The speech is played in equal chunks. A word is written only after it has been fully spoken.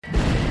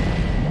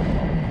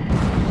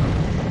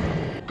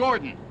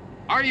Gordon,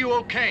 are you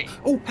okay?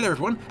 Oh, hello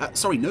everyone.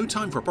 Sorry, no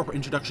time for a proper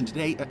introduction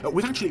today.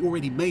 We've actually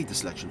already made the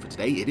selection for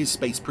today. It is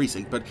Space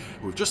Precinct, but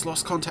we've just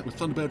lost contact with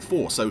Thunderbird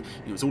 4, so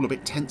it's all a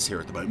bit tense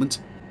here at the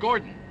moment.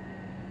 Gordon,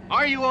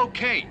 are you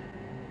okay?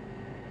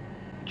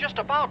 Just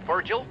about,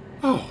 Virgil.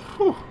 Oh,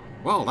 whew.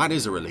 Well, that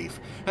is a relief.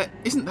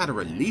 Isn't that a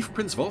relief,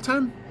 Prince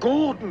Voltan?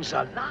 Gordon's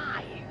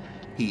alive.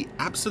 He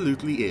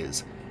absolutely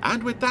is.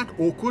 And with that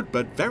awkward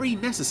but very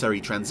necessary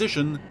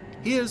transition,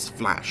 here's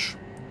Flash.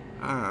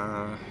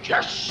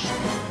 Yes!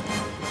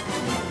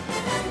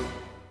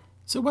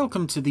 So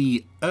welcome to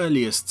the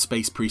earliest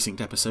Space Precinct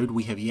episode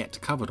we have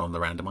yet covered on the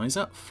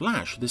randomizer,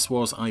 Flash. This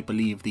was, I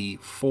believe, the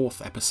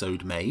 4th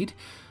episode made,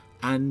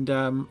 and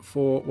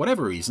for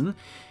whatever reason,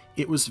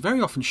 it was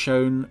very often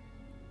shown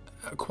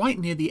quite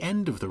near the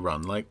end of the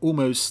run, like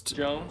almost...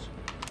 Jones?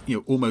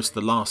 Almost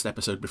the last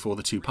episode before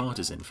the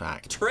two-parters, in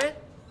fact.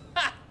 Trit?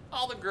 Ha!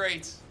 All the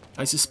greats.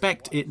 I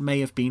suspect it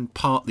may have been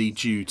partly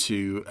due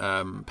to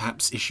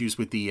perhaps issues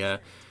with the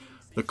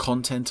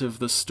content of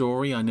the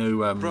story. I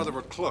know... Brother,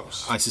 we're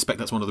close. I suspect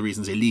that's one of the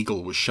reasons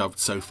Illegal was shoved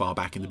so far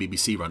back in the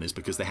BBC run, is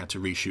because they had to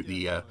reshoot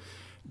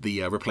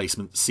the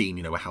replacement scene,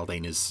 where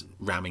Haldane is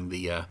ramming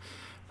the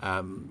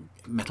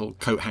metal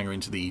coat hanger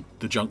into the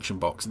junction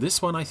box.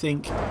 This one, I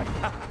think,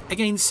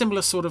 again,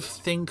 similar sort of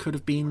thing could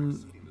have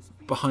been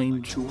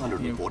behind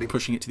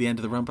pushing it to the end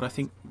of the run, but I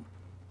think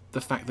the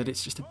fact that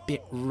it's just a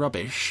bit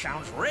rubbish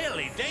sounds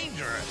really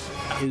dangerous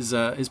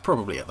is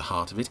probably at the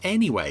heart of it.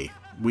 Anyway,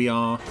 we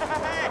are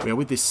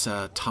with this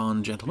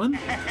Tarn gentleman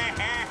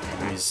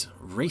who is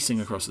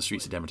racing across the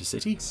streets of Demeter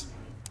City.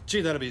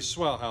 Gee, that'd be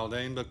swell,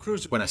 Haldane, but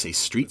cruise... When I say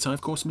streets, I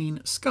of course mean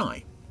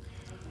sky.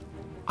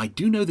 I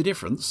do know the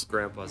difference.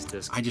 Grandpa's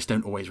disc. I just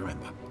don't always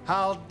remember.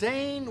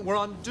 Haldane, we're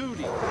on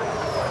duty.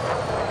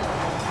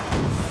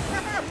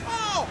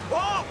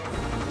 Oh,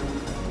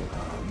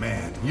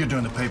 man, you're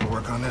doing the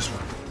paperwork on this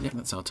one. Yeah,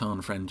 that's our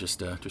Tarn friend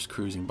just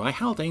cruising by.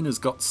 Haldane has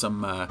got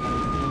some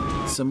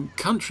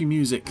country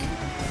music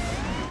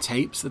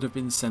tapes that have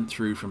been sent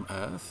through from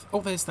Earth.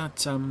 Oh, there's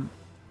that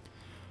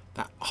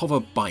hover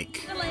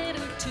bike.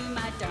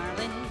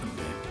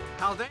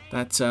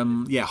 That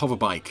hover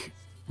bike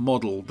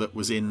model that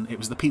was in, it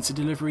was the pizza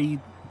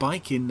delivery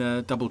bike in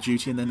Double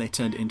Duty, and then they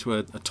turned it into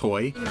a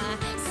toy,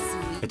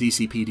 a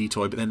DCPD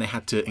toy, but then they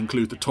had to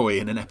include the toy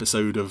in an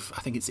episode of,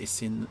 I think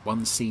it's in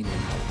one scene in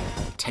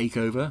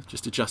Takeover,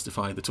 just to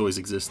justify the toy's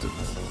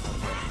existence.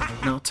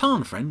 Now,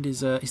 Tarn friend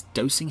is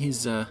dosing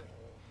his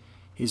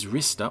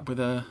wrist up with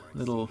a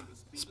little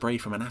spray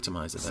from an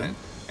atomizer there.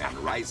 And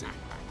rising.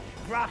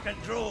 Rock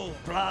and roll,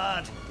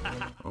 blood.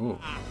 Oh.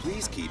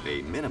 Please keep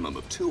a minimum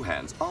of 2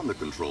 hands on the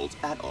controls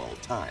at all He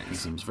times.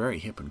 seems very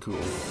hip and cool.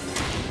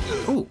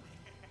 Oh,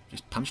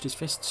 just punched his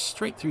fist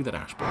straight through the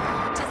dashboard.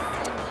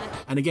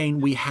 And again,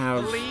 we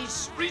have...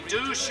 Police,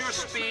 reduce your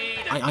speed.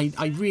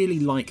 I really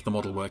like the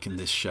model work in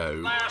this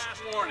show. Last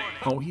warning.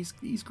 Oh,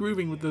 he's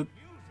grooving with the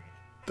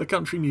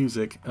country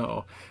music.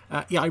 Oh,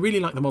 yeah, I really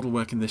like the model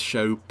work in this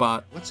show,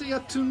 but... What's he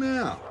up to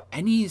now?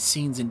 Any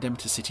scenes in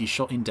Demeter City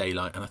shot in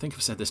daylight, and I think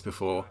I've said this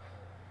before,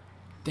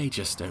 they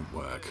just don't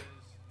work.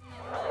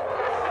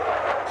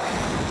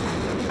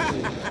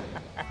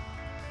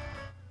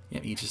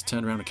 Yeah, he just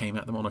turned around and came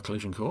at them on a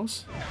collision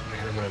course.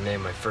 Man, I'm gonna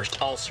name my first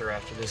ulcer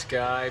after this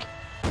guy.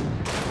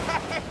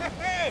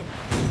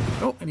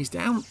 Oh, and he's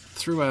down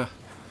through a...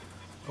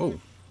 Oh,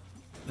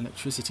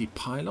 electricity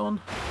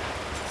pylon.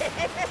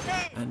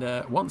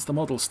 And once the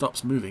model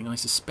stops moving, I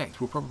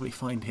suspect we'll probably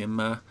find him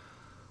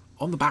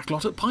on the back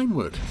lot at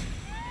Pinewood.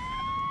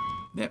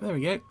 Yep, there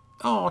we go.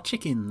 Oh,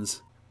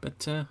 chickens.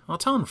 But our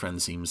Tarn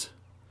friend seems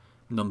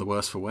none the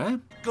worse for wear.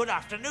 Good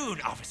afternoon,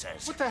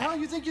 officers. What the hell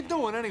you think you're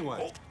doing anyway?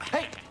 Oh,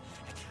 hey,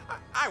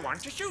 I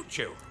want to shoot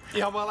you.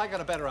 Yeah, well, I got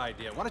a better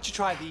idea. Why don't you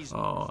try these?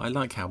 Oh, I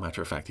like how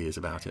matter-of-fact he is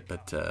about it,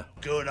 but...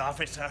 Good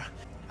officer.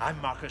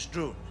 I'm Marcus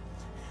Droon.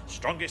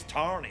 Strongest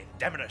Tarn in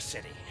Demeter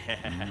City.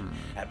 And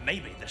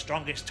maybe the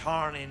strongest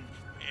Tarn in...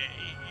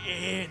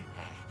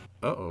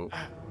 Uh-oh.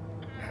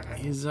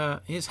 His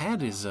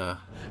head is,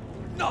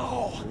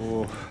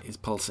 No! is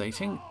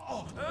pulsating.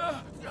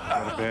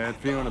 Got a bad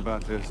feeling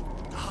about this.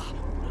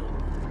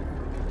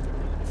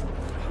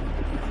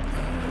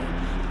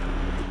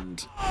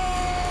 And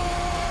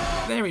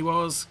there he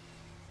was,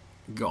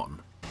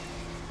 gone.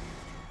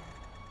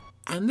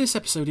 And this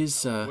episode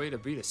is Way to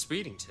beat a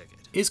speeding ticket.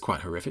 is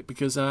quite horrific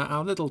because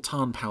our little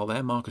Tarn pal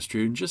there, Marcus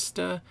Droon, just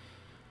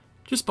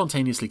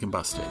spontaneously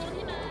combusted,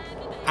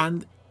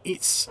 and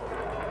it's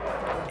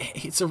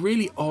a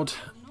really odd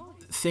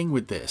thing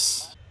with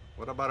this.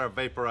 What about our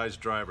vaporized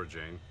driver,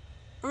 Jane?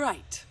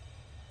 Right.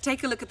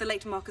 Take a look at the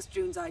late Marcus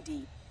Droon's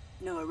ID.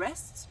 No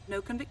arrests,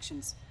 no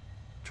convictions.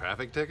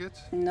 Traffic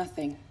tickets?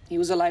 Nothing. He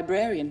was a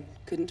librarian.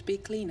 Couldn't be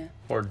cleaner.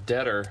 Or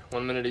deader.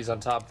 1 minute he's on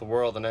top of the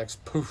world, the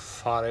next,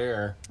 poof, hot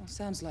air. Well,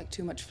 sounds like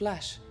too much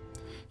flash.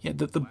 Yeah,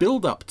 the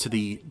build up to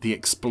the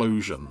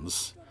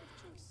explosions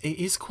it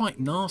is quite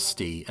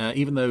nasty,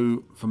 even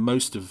though for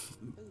most of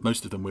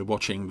them we're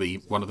watching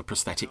one of the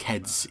prosthetic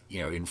heads,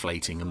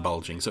 inflating and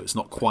bulging, so it's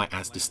not quite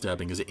as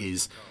disturbing as it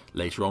is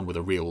later on with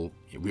a real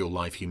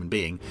life human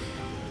being.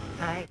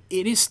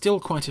 It is still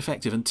quite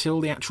effective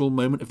until the actual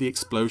moment of the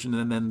explosion,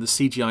 and then the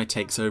CGI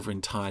takes over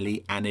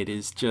entirely, and it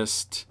is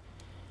just...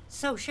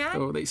 So sharp?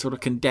 Oh, they sort of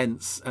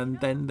condense, and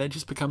then they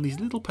just become these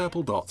little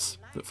purple dots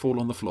that fall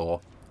on the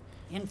floor.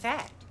 In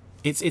fact...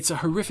 It's a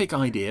horrific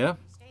idea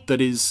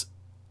that is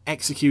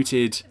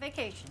executed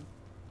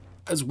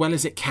as well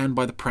as it can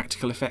by the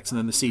practical effects, and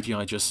then the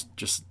CGI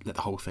just let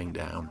the whole thing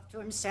down. To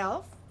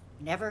himself,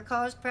 never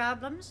caused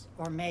problems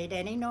or made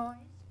any noise.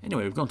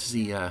 Anyway, we've gone to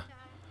see the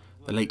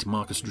late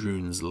Marcus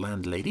Droon's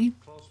landlady.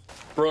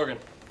 Brogan.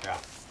 Yeah.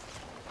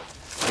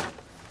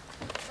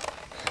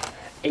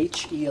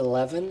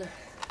 HE11?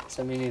 Does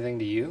that mean anything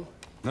to you?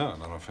 No,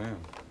 not a fan.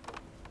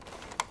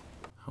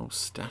 Whole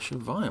stash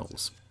of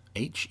vials.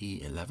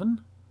 HE11?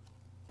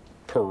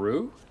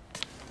 Peru?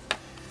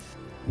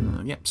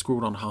 Yep,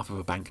 scrawled on half of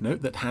a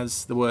banknote that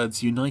has the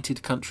words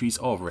United Countries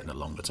of written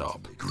along the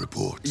top.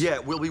 Report. Yeah,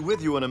 we'll be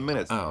with you in a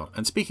minute. Oh,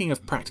 and speaking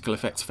of practical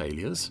effects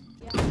failures,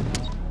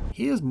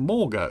 here's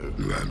Morgo.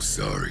 I'm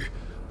sorry.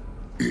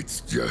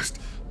 It's just,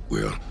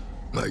 well,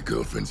 my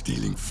girlfriend's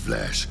dealing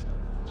flash,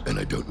 and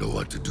I don't know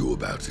what to do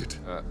about it.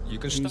 You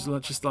can He's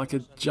just like a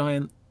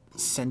giant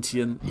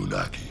sentient...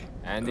 Moonacki.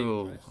 Andy?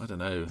 Oh, I don't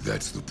know.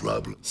 That's the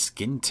problem.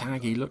 Skin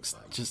tag, he looks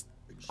just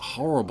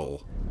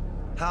horrible.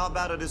 How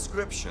about a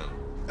description?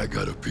 I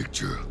got a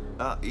picture.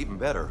 Even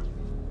better.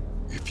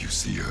 If you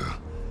see her,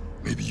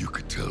 maybe you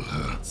could tell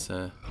her. It's,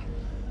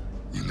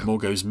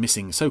 Morgo's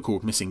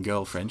so-called missing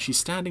girlfriend. She's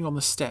standing on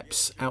the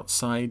steps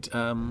outside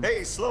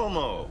hey,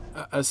 slow-mo!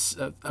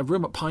 A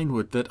room at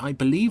Pinewood that I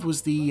believe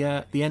was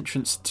the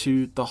entrance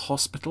to the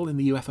hospital in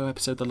the UFO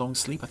episode The Long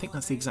Sleep. I think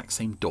that's the exact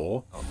same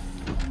door.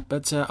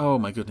 But oh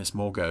my goodness,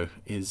 Morgo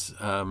is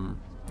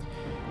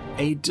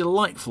a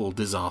delightful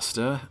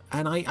disaster,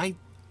 and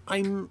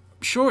I'm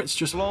sure it's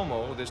just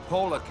Slow-mo, this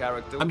Pola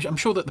character. I'm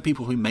sure that the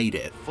people who made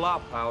it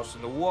Flophouse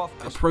and the Wharf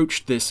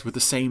approached this with the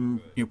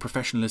same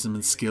professionalism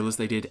and skill as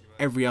they did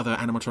every other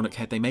animatronic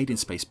head they made in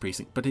Space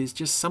Precinct, but it's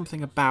just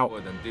something about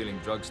more than dealing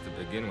drugs to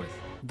begin with.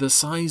 The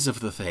size of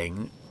the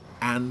thing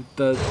and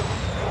the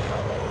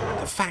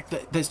fact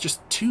that there's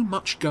just too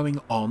much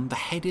going on. The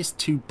head is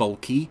too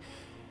bulky,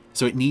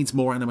 so it needs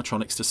more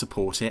animatronics to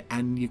support it,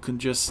 and you can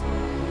just...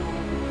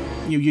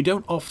 You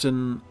don't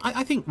often...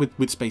 I think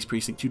with Space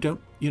Precinct,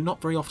 you're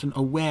not very often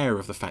aware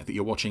of the fact that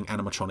you're watching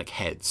animatronic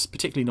heads,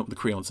 particularly not with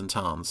the Creons and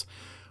Tarns.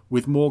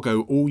 With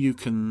Morgo, all you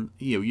can...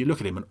 you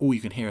look at him and all you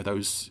can hear are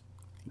those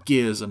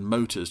gears and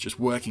motors just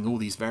working all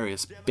these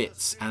various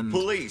bits, and...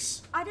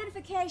 Police!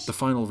 Identification! The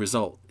final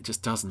result, it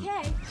just doesn't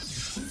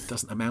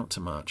amount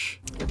to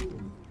much.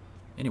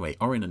 Anyway,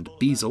 Orrin and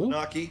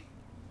Beazle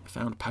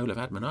found Pola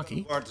Vad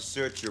Moonacki. Hard to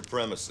search your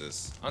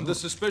premises. Under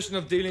suspicion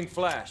of dealing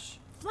flash.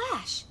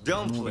 Flash?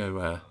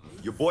 Morgo,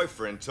 your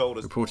boyfriend told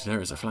us... reported her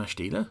as a flash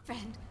dealer.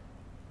 Friend?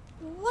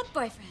 What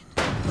boyfriend?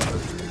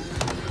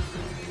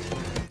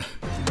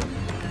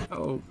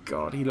 Oh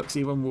god, he looks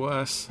even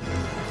worse.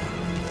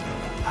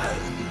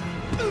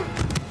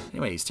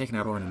 Anyway, he's taken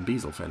out Orrin and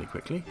Beazle fairly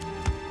quickly.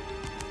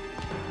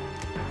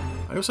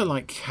 I also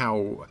like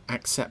how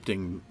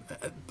accepting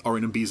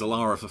Orrin and Beazle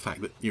are of the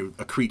fact that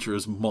a creature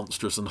as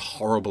monstrous and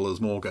horrible as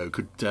Morgo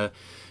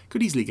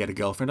could easily get a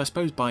girlfriend. I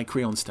suppose by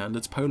Creon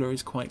standards, Pola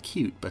is quite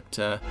cute, but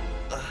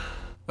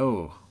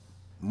oh,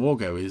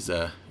 Morgo is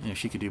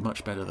she could do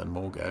much better than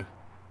Morgo.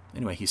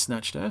 Anyway, he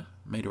snatched her,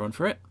 made her run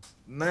for it.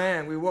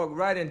 Man, we walked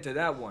right into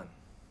that one.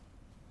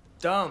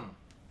 Dumb.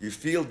 You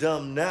feel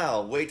dumb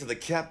now. Wait till the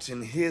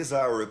captain hears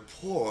our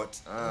report.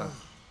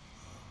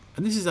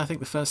 And this is, I think,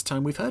 the first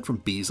time we've heard from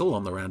Beazle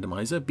on the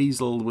randomizer.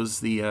 Beazle was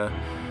the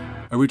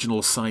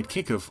original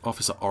sidekick of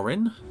Officer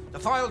Orrin. The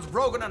files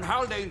Brogan and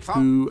Haldane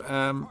found. Who,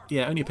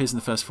 only appears in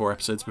the first 4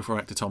 episodes before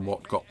actor Tom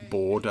Watt got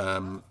bored.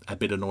 A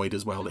bit annoyed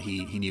as well that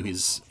he knew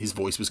his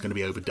voice was going to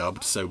be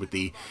overdubbed. So with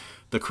the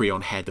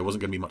Creon head, there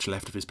wasn't going to be much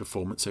left of his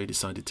performance, so he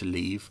decided to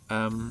leave.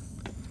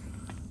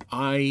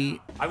 I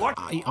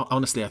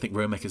honestly, I think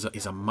Romek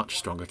is a much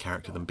stronger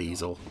character than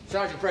Beazle.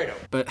 Sergeant Prado.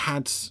 But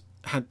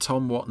had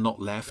Tom Watt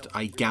not left,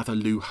 I gather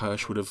Lou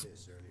Hirsch would have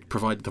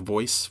provided the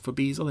voice for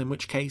Beazle, in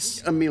which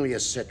case... Amelia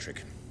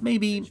Cetric.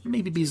 Maybe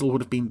Beazle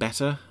would have been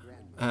better.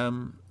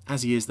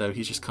 As he is, though,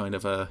 he's just kind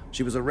of a...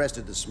 She was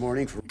arrested this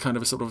morning for... kind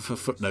of a sort of a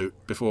footnote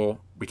before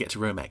we get to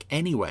Romek.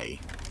 Anyway...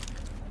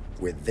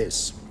 with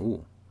this.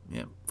 Ooh,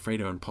 yeah,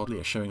 Fredo and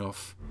Podley are showing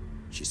off...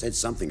 She said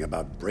something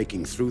about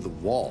breaking through the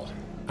wall.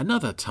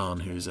 Another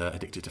Tarn who's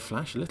addicted to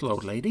Flash, a little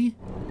old lady.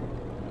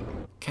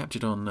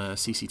 Captured on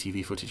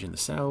CCTV footage in the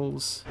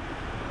cells.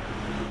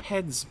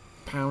 Heads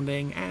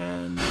pounding,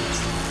 and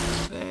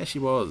there she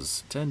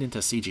was, turned into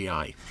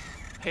CGI.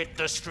 Hit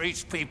the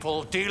streets,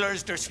 people.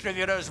 Dealers,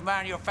 distributors,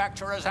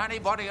 manufacturers,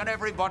 anybody and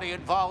everybody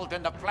involved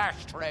in the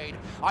flash trade.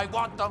 I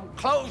want them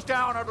closed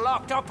down and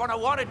locked up, and I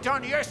want it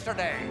done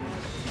yesterday.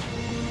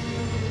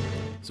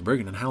 So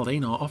Brogan and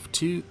Haldane are off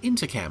to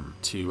Interchem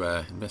to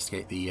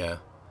investigate the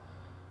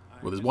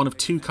Well, there's one of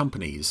two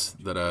companies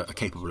that are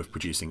capable of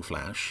producing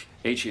Flash.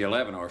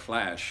 HE11, or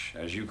Flash,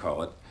 as you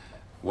call it,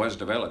 was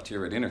developed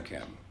here at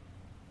Interchem.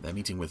 They're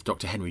meeting with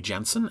Dr. Henry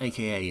Jansen,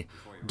 a.k.a.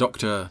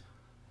 Dr.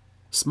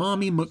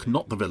 Smarmy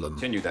McNot-the-Villain.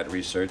 Continue that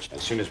research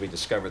as soon as we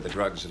discover the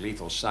drug's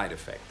lethal side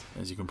effect.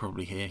 As you can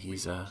probably hear,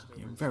 he's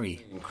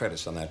very...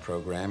 Credits on that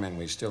program, and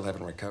we still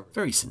haven't recovered.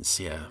 Very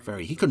sincere,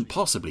 very... He couldn't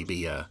possibly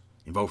be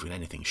involved in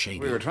anything shady.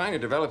 We were trying to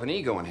develop an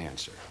ego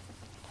enhancer,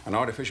 an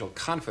artificial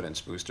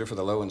confidence booster for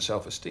the low in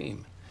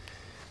self-esteem.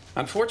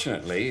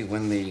 Unfortunately,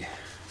 when the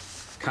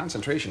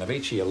concentration of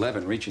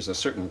HE11 reaches a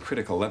certain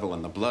critical level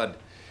in the blood,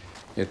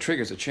 it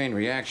triggers a chain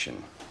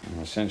reaction.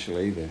 And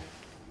essentially, the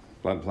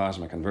blood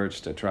plasma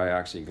converts to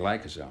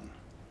trioxyglycosone.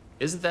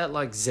 Isn't that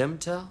like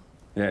Zemtel?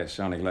 Yes,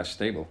 only less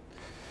stable.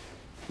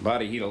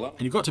 Body heat alone.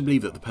 And you've got to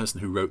believe that the person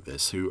who wrote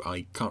this, who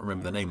I can't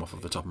remember the name off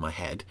the top of my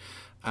head,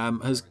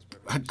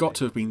 had got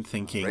to have been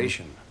thinking...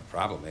 The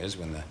problem is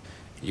when the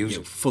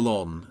user...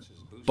 full-on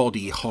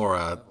body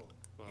horror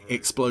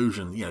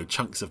explosion,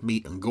 chunks of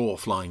meat and gore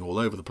flying all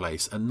over the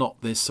place, and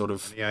not this sort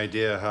of... The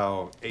idea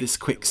how... This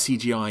quick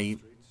CGI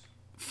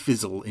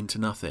fizzle into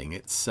nothing.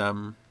 It's,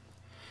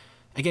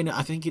 again,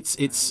 I think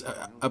it's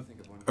a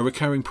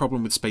recurring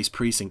problem with Space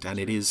Precinct, and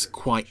it is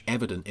quite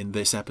evident in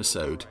this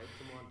episode.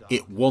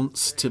 It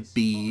wants to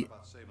be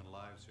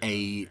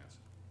a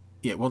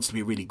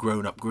really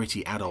grown-up,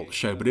 gritty adult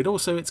show, but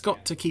it's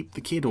got to keep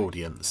the kid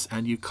audience,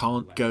 and you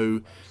can't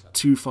go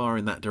too far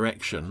in that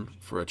direction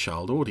for a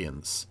child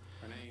audience.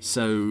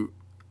 So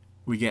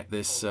we get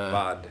this...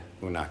 Vad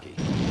Moonacki.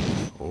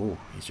 Oh,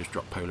 he's just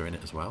dropped Pola in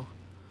it as well.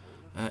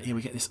 Yeah,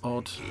 we get this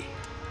odd...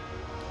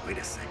 Wait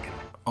a second.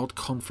 Odd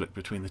conflict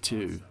between the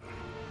two.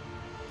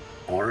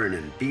 Orrin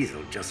and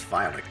Beazle just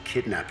filed a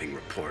kidnapping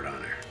report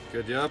on her.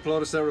 Could you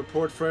upload us that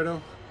report,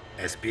 Fredo?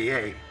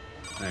 SPA.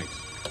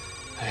 Thanks.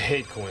 I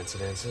hate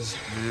coincidences.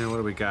 Yeah, what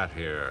do we got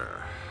here?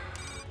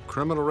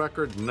 Criminal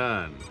record?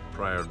 None.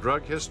 Prior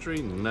drug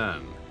history?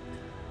 None.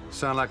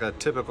 Sound like a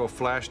typical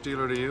Flash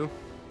dealer to you?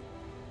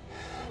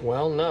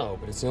 Well, no,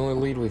 but it's the only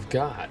lead we've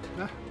got.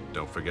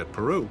 Don't forget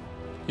Peru.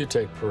 You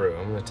take Peru,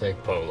 I'm gonna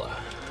take Pola.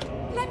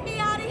 Let me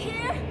out of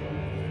here!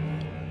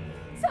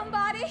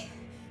 Somebody!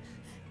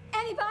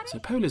 Anybody? So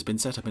Pola's been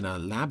set up in a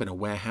lab in a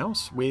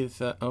warehouse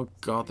with... oh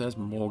god, there's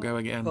Morgo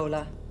again.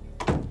 Pola.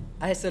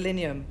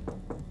 Isolinium.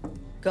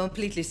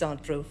 Completely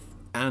soundproof.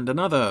 And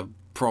another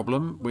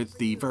problem with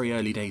the very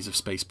early days of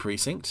Space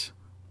Precinct.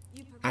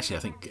 Actually, I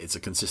think it's a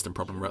consistent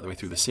problem right the way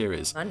through the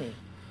series. Honey.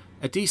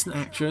 A decent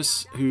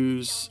actress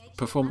whose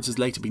performance has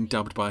later been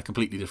dubbed by a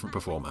completely different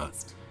performer.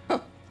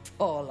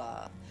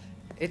 Pola.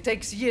 It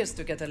takes years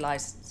to get a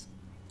license.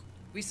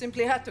 We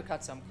simply had to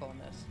cut some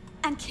corners.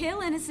 And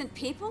kill innocent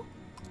people?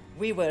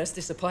 We were as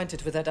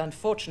disappointed with that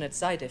unfortunate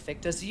side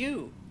effect as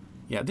you.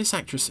 Yeah, this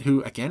actress,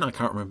 who, again, I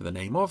can't remember the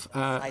name of.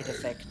 Side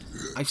effect.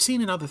 I've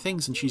seen in other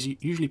things, and she's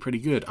usually pretty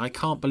good. I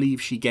can't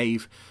believe she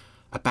gave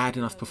a bad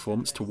enough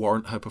performance to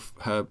warrant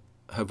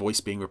her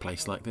voice being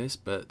replaced like this,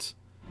 but...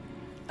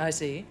 I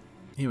see.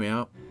 Here we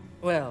are.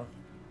 Well...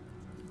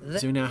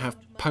 So we now have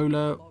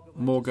Pola,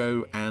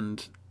 Morgo,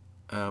 and...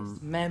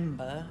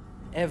 Remember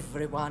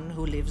everyone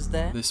who lives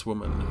there? This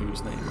woman,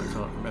 whose name I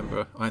can't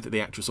remember, either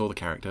the actress or the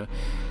character.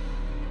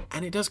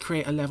 And it does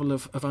create a level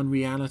of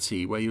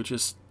unreality where you're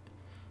just...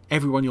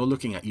 Everyone you're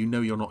looking at,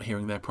 you're not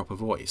hearing their proper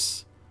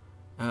voice.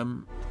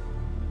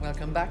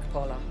 Welcome back,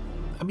 Pola.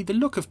 I mean, the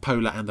look of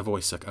Pola and the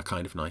voice are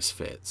kind of nice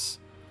fits.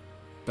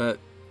 But...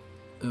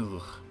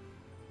 ugh.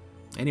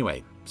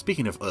 Anyway,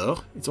 speaking of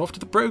ugh, it's off to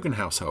the Brogan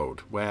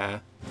household,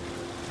 where...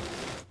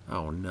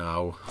 Oh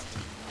no.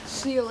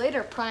 See you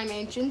later, Prime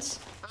Ancients.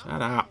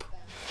 Shut up.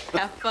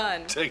 Have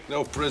fun. Take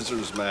no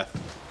prisoners, Matt.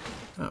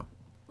 Oh.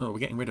 Well, we're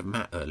getting rid of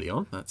Matt early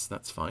on.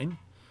 That's fine.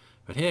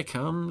 But here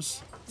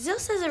comes... Zil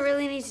says I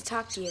really need to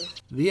talk to you.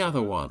 The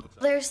other one.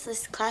 There's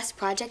this class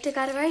project I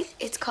gotta write.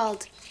 It's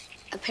called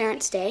A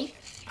Parent's Day.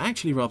 I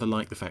actually rather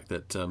like the fact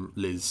that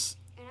Liz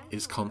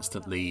is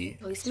constantly...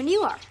 Policeman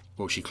you are.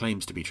 Well, she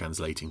claims to be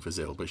translating for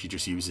Zil, but she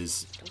just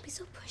uses Don't be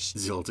so pushy.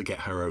 Zil to get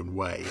her own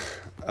way.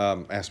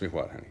 Ask me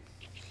what, honey?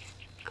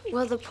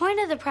 Well, the point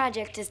of the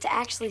project is to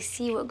actually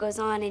see what goes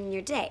on in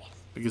your day.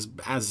 Because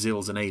as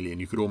Zil's an alien,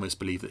 you could almost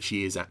believe that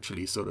she is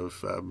actually sort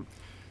of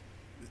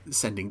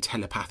sending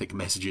telepathic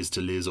messages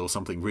to Liz or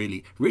something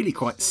really, really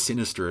quite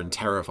sinister and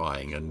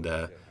terrifying. And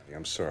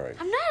I'm sorry.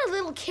 I'm not a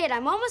little kid.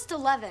 I'm almost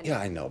 11. Yeah,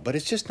 I know, but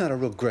it's just not a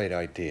real great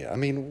idea. I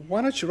mean,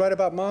 why don't you write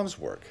about Mom's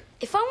work?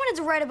 If I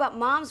wanted to write about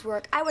Mom's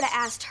work, I would have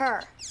asked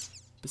her.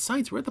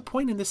 Besides, we're at the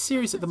point in the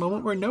series at the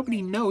moment where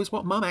nobody knows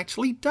what Mom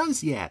actually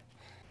does yet.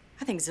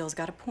 I think Zil's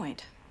got a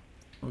point.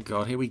 Oh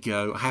god, here we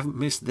go. I haven't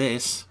missed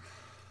this.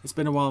 It's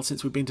been a while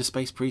since we've been to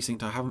Space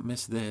Precinct. I haven't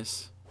missed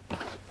this.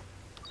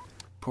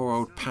 Poor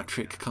old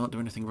Patrick can't do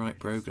anything right,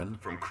 Brogan.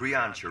 From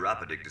Creon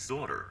chiropodic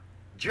disorder.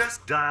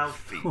 Just dial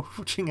feet.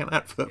 Watching an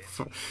advert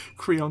for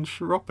Creon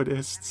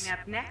chiropodists.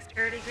 Up next,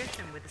 Early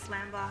Grissom with the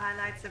slam ball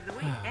highlights of the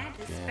week and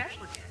his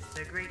special guest,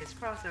 the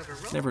greatest crossover role.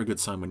 It's never a good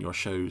sign when your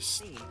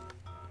shows...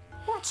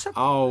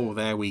 Oh,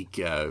 there we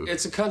go.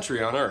 It's a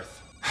country on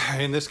Earth.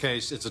 In this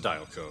case, it's a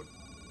dial code.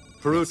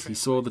 Peru. Yes, he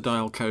saw the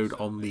dial code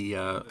on the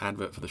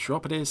advert for the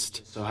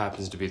chiropodist. So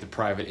happens to be the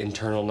private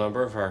internal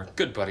number of our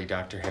good buddy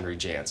Dr. Henry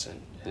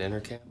Jansen at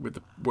Interchem. With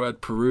the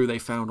word Peru they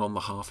found on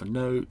the half a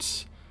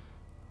note,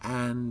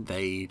 and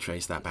they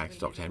traced that back to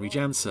Dr. Henry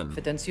Jansen.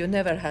 Confidence you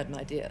never had,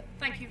 my dear.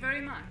 Thank you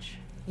very much.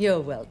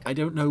 You're welcome. I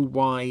don't know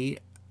why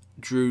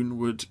Droon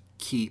would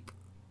keep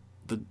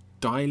the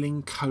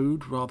dialing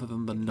code rather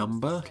than the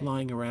number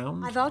lying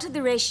around. I've altered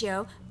the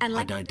ratio and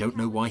And I don't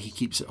know why he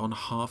keeps it on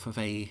half of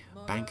a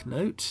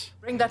banknote.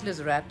 Bring that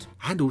lizard.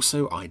 And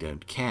also, I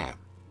don't care.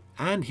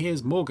 And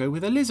here's Morgo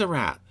with a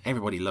lizard.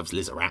 Everybody loves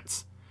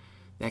lizards.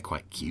 They're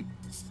quite cute.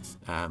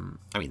 I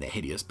mean, they're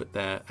hideous, but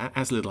they're,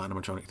 as little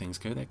animatronic things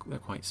go, they're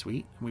quite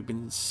sweet. And we've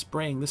been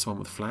spraying this one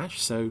with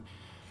Flash, so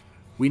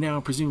we now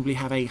presumably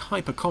have a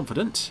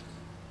hyper-confident,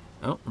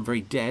 oh, I'm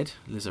very dead,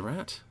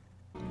 lizard.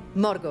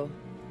 Morgo,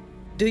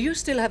 do you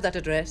still have that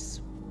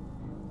address?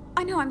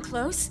 I know I'm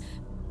close.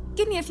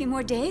 Give me a few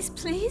more days,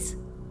 please.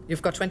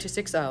 You've got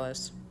 26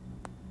 hours.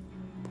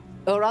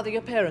 Or rather,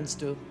 your parents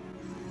do.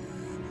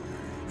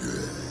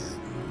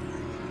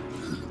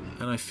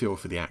 And I feel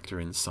for the actor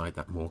inside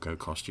that Morgo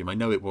costume. I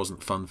know it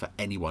wasn't fun for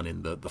anyone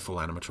in the full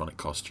animatronic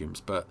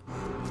costumes, but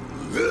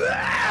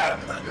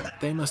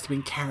they must have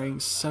been carrying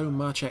so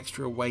much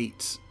extra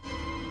weight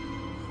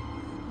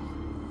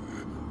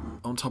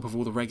on top of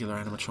all the regular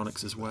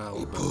animatronics as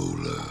well.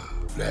 Pola,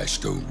 Flash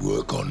don't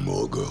work on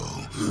Morgo.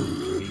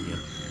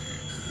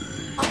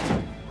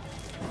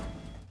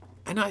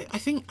 And I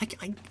think,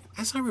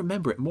 as I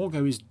remember it,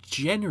 Morgo is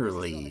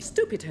generally...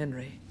 Stupid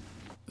Henry.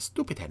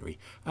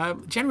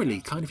 Generally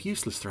kind of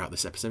useless throughout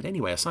this episode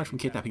anyway. Aside from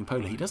kidnapping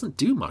Pola, he doesn't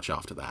do much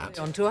after that.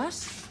 On to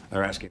us?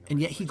 They're asking.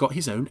 And yet he got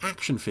his own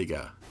action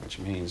figure. Which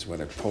means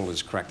whether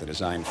Pola's cracked the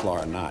design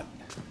flaw or not.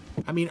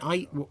 I mean,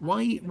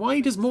 why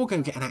does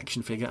Morgo get an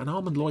action figure and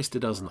Armand Loyster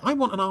doesn't? I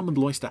want an Armand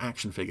Loyster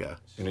action figure.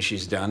 As soon as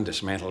she's done,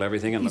 dismantle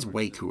everything and... He's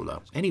way cooler.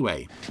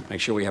 Anyway.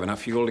 Make sure we have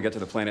enough fuel to get to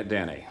the planet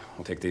Danny.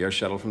 We'll take the air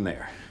shuttle from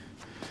there.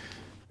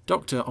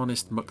 Dr.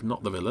 Honest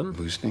McNot the villain.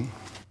 Boosting.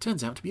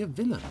 Turns out to be a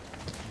villain.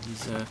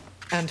 He's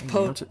and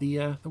out at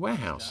the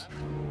warehouse.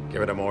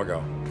 Give it a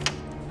Morgo.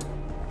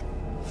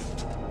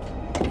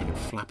 He can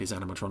flap his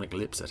animatronic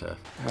lips at her.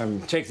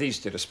 Take these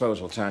to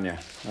disposal, Tanya.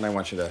 And I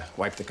want you to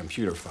wipe the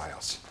computer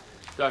files.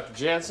 Dr.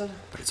 Jansen?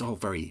 But it's all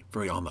very,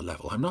 very on the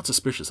level. I'm not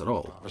suspicious at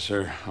all.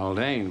 Officer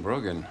Haldane,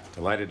 Brogan,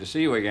 delighted to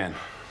see you again.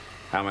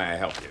 How may I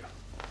help you?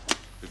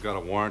 You've got a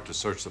warrant to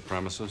search the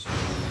premises?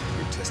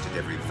 We've tested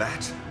every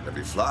vat,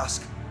 every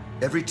flask,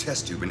 every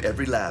test tube in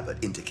every lab at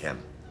Interchem.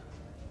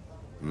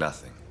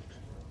 Nothing.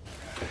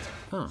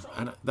 Oh,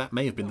 and that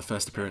may have been the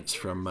first appearance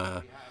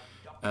from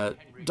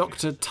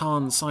Dr.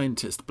 Tarn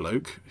Scientist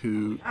bloke,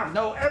 who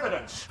no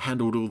evidence.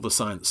 Handled all the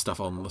science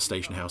stuff on the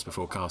station house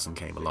before Carson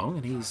came along,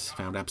 and he's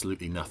found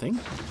absolutely nothing.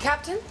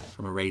 Captain?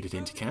 From a raid at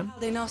Interchem.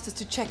 They asked us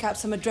to check out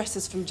some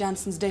addresses from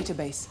Jansen's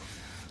database.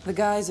 The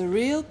guy's a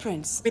real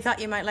prince. We thought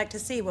you might like to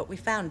see what we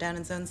found down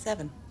in Zone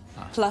 7.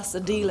 Plus a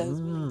dealer's.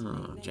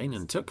 Jane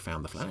and Took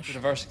found the Flash. Bit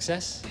of our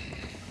success.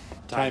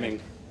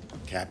 Timing.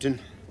 Captain,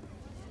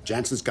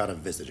 Jansen's got a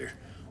visitor.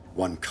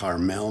 One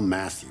Carmel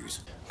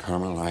Matthews.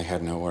 Carmel, I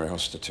had nowhere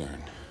else to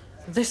turn.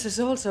 This is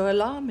also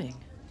alarming.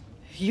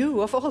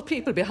 You, of all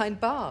people, behind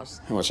bars.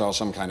 It was all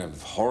some kind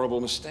of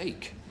horrible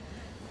mistake.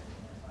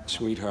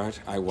 Sweetheart,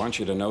 I want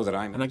you to know that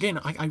I'm... And again,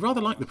 I rather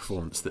like the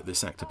performance that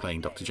this actor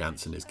playing Dr.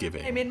 Jansen is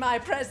giving. I'm in my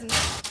presence.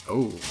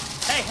 Oh.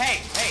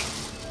 Hey!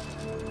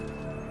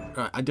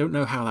 Right, I don't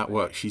know how that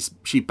works.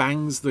 She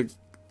bangs the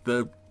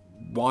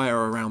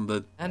wire around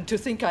the... And to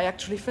think I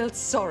actually felt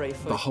sorry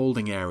for... the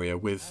holding area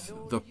with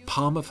the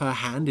palm of her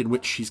hand in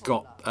which she's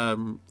got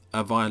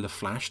a vial of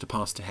Flash to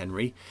pass to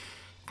Henry.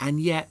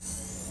 And yet,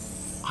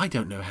 I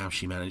don't know how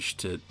she managed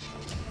to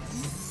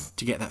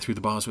get that through the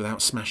bars without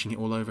smashing it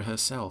all over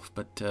herself.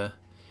 But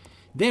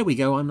there we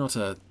go. I'm not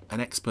an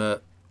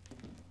expert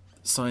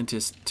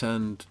scientist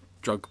turned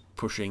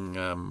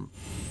drug-pushing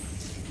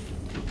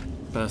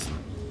person.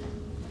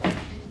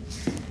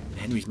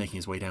 Henry's making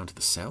his way down to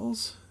the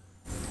cells.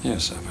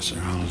 Yes, Officer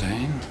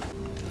Haldane.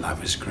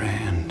 Love is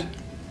grand.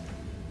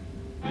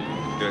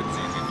 That's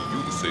easy for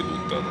you to say,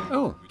 Lieutenant.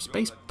 Oh,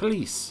 Space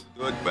Police.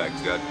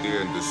 Dirtbags out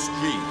there in the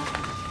street.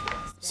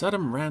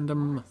 Sudden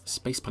random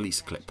Space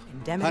Police clip.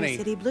 Demeter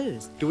City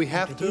Blues. Do we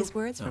have After these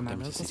words from our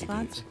Demeter local City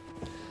sponsor.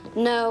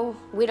 No,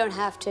 we don't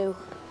have to.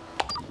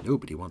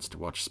 Nobody wants to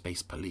watch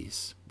Space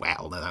Police.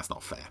 Well, no, that's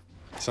not fair.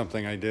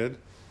 Something I did?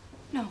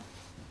 No.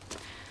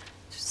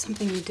 Just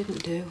something you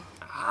didn't do.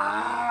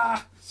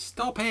 Ah!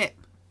 Stop it!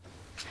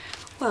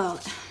 Well,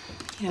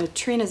 you know,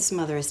 Trina's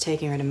mother is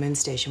taking her to Moon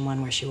Station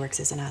 1 where she works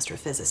as an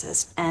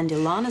astrophysicist. And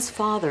Ilana's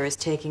father is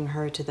taking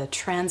her to the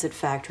transit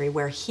factory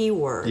where he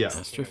works. Yeah.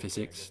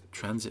 Astrophysics,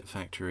 transit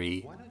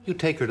factory. You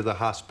take her to the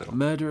hospital.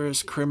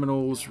 Murderers,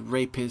 criminals,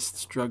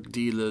 rapists, drug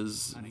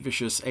dealers,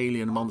 vicious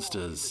alien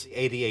monsters.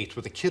 88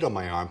 with a kid on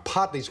my arm.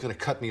 Podley's going to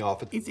cut me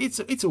off.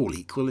 It's all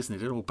equal, isn't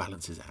it? It all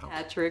balances out.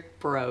 Patrick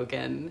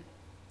Brogan.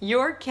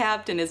 Your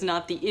captain is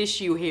not the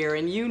issue here,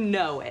 and you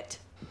know it.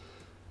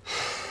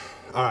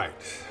 All right,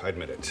 I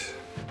admit it.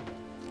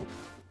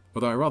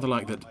 Although I rather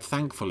like that,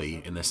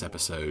 thankfully, in this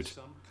episode,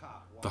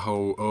 the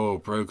whole, oh,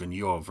 Brogan,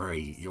 you're awful,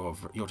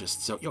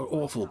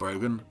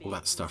 Brogan, all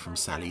that stuff from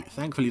Sally,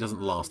 thankfully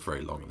doesn't last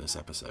very long in this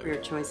episode. Your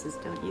choices,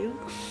 don't you?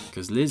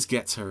 Because Liz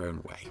gets her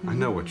own way. I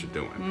know what you're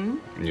doing.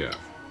 Mm-hmm. Yeah.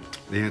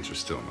 The answer's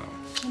still no.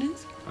 It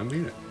is? I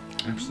mean it.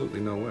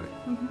 Absolutely no way.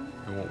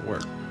 It won't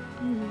work.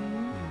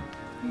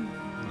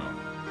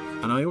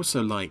 And I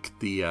also like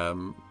the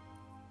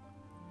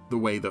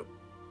way that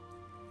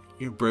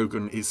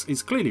Brogan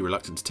is clearly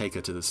reluctant to take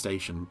her to the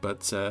station, but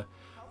the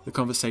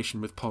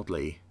conversation with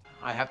Podley.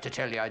 I have to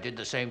tell you, I did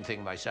the same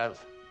thing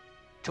myself.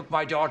 Took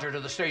my daughter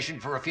to the station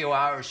for a few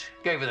hours,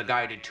 gave her the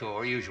guided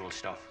tour, usual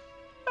stuff.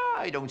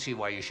 I don't see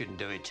why you shouldn't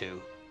do it too.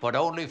 But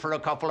only for a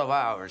couple of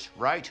hours,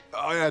 right?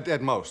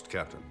 At most,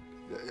 Captain.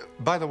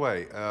 By the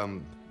way,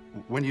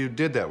 when you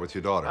did that with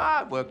your daughter...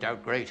 It worked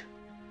out great.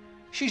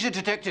 She's a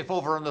detective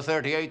over on the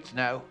 38th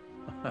now.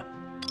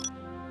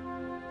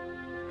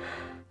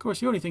 Of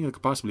course, the only thing that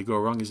could possibly go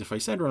wrong is if I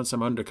send her on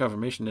some undercover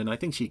mission and I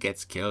think she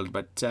gets killed,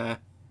 but, well,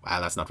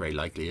 that's not very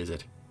likely, is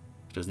it?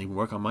 She doesn't even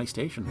work on my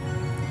station.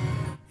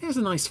 Here's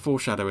a nice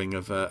foreshadowing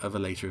of a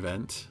later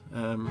event.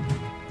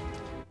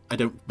 I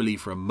don't believe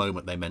for a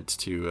moment they meant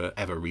to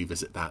ever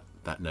revisit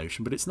that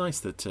notion, but it's nice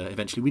that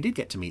eventually we did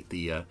get to meet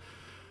the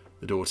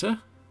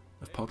daughter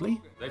of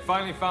Podley. They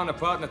finally found a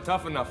partner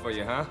tough enough for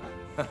you, huh?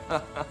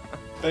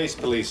 Base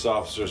police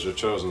officers are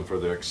chosen for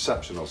their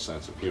exceptional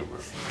sense of humor.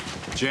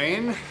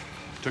 Jane,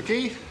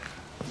 Tookie,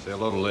 say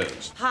hello to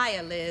Liz.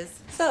 Hiya, Liz.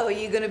 So, are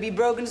you going to be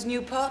Brogan's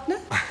new partner?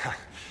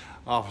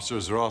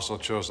 Officers are also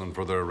chosen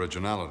for their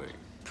originality.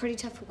 Pretty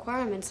tough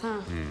requirements,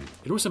 huh?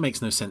 It also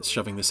makes no sense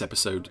shoving this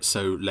episode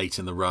so late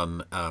in the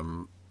run,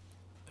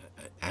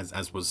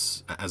 as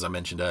I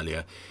mentioned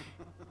earlier,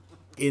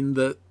 in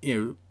that,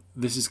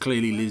 this is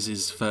clearly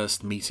Liz's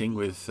first meeting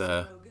with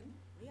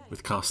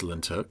Castle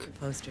and Took.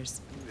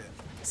 Posters.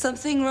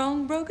 Something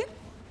wrong, Brogan?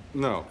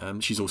 No.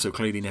 She's also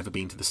clearly never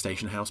been to the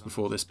station house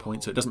before this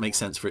point, so it doesn't make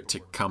sense for it to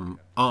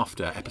come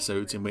after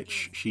episodes in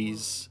which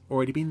she's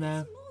already been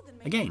there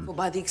again. Well,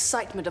 by the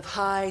excitement of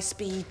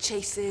high-speed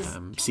chases.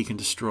 Seek and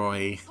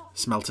Destroy,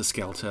 Smelter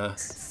Skelter.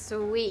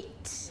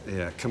 Sweet.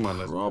 Yeah, come on,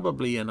 Liz.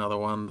 Probably another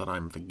one that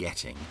I'm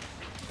forgetting.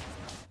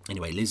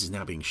 Anyway, Liz is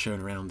now being shown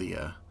around the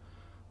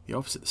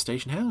office at the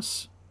station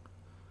house.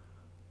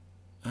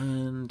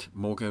 And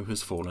Morgo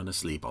has fallen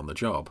asleep on the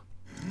job.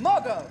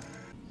 Morgo!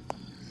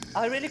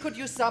 I really could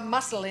use some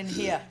muscle in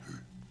here.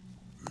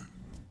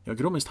 I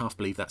could almost half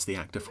believe that's the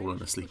actor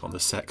falling asleep on the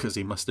set, because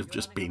he must have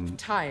just been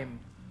time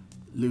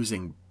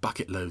losing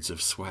bucket loads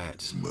of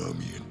sweat.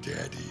 Mommy and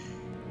Daddy.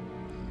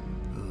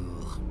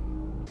 Ugh.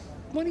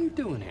 What are you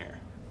doing here?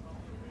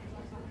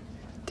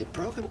 Did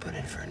Brogan put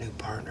in for a new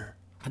partner?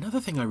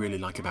 Another thing I really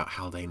like about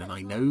Haldane, and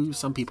I know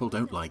some people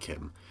don't like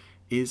him,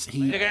 is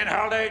he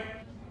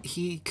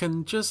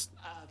can just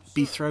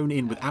be thrown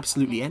in with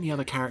absolutely any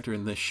other character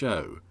in this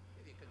show,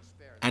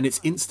 and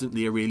it's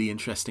instantly a really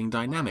interesting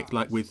dynamic.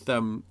 Like with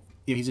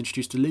he's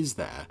introduced to Liz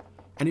there,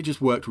 and it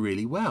just worked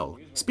really well.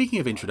 Speaking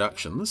of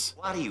introductions,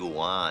 What do you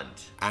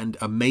want? and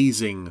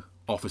amazing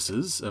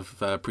officers of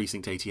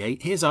Precinct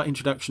 88, here's our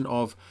introduction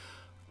of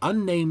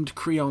unnamed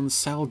Creon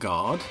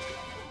Salgard.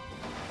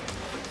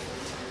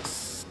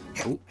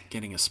 Oh,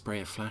 getting a spray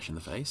of flash in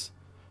the face.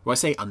 Well, I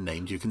say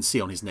unnamed, you can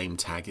see on his name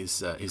tag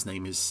his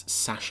name is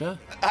Sasha.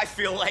 I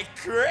feel like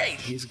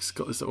great. He's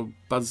got this sort of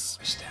buzz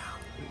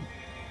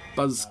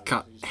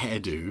cut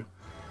hairdo.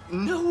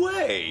 No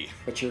way.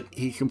 But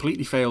He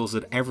completely fails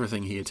at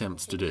everything he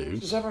attempts to do.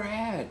 He's ever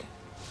had.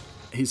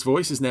 His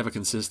voice is never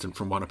consistent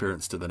from one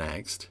appearance to the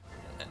next.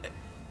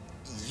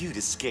 You'd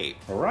escape.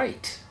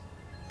 Right.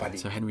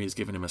 So Henry has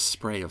given him a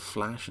spray of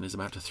flash and is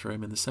about to throw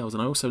him in the cells.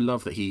 And I also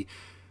love that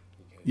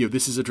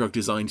this is a drug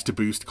designed to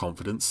boost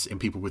confidence in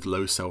people with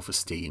low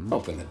self-esteem.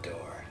 Open the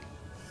door.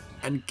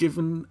 And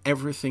given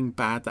everything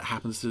bad that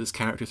happens to this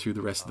character through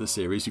the rest of the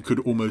series, you could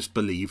almost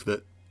believe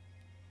that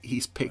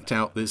he's picked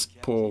out this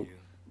poor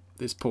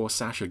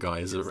Sasha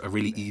guy as a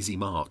really easy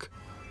mark.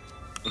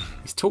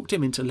 He's talked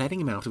him into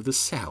letting him out of the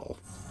cell.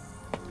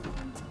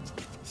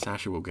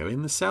 Sasha will go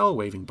in the cell,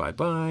 waving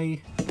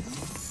bye-bye.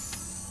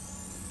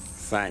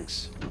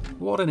 Thanks.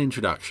 What an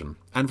introduction.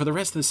 And for the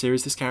rest of the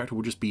series, this character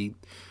will just be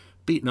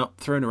beaten up,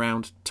 thrown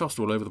around, tossed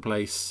all over the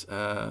place.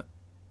 Yep.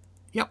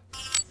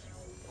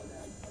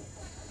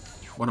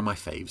 One of my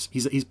faves.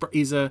 He's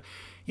a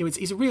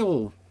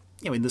real,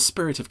 in the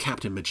spirit of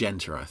Captain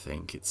Magenta, I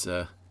think. It's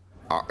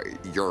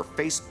Your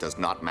face does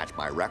not match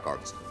my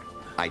records.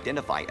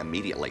 Identify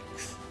immediately.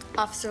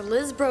 Officer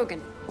Liz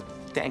Brogan.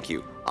 Thank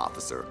you,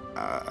 Officer,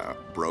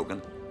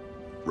 Brogan.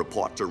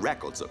 Report to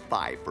records of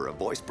 5 for a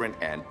voice print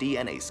and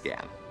DNA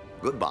scan.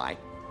 Goodbye.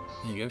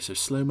 There you go. So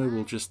Slow-Mo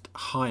will just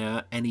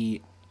hire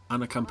any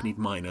unaccompanied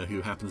minor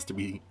who happens to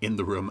be in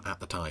the room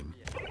at the time.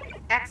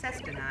 Access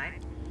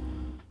denied.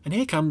 And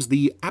here comes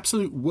the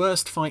absolute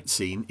worst fight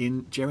scene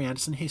in Jerry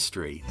Anderson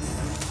history.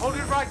 Hold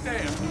it right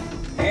there.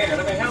 Here,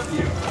 let me help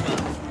you.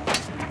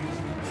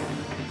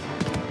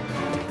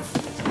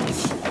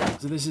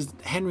 So this is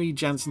Henry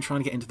Jansen trying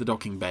to get into the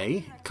docking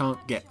bay.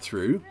 Can't get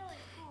through.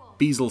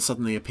 Beazle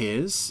suddenly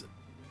appears.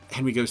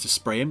 Henry goes to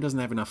spray him, doesn't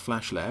have enough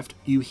flash left.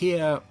 You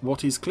hear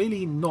what is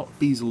clearly not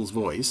Beazle's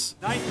voice.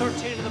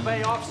 913 to the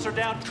bay, officer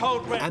down,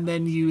 code red. And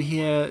then you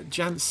hear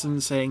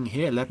Jansen saying,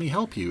 "Here, let me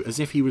help you," as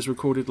if he was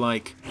recorded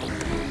like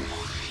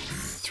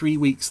 3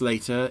 weeks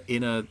later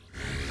in a...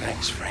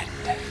 Thanks, friend.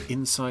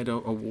 Inside a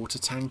water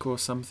tank or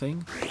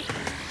something.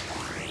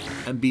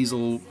 And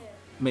Beazle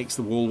makes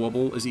the wall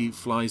wobble as he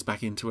flies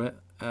back into it.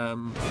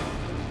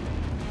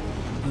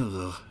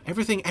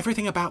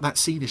 Everything about that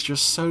scene is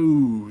just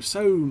so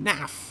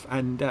naff,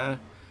 and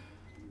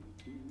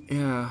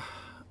yeah,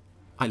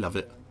 I love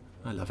it.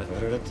 I love it.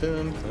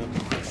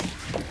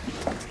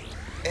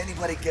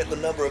 Anybody get the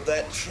number of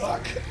that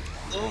truck?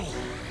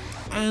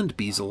 And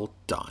Beazle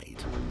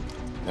died.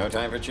 No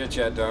time for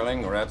chit-chat,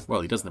 darling.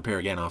 Well, he doesn't appear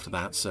again after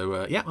that,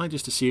 so yeah, I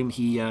just assume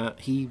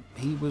he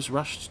was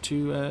rushed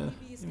to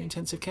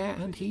intensive care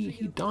and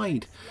he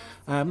died.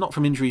 Not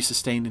from injuries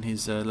sustained in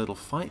his little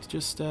fight,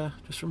 just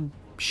from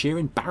sheer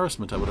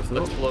embarrassment, I would have thought.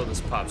 Let's blow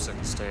this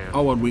popsicle stand.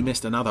 Oh, and we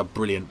missed another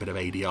brilliant bit of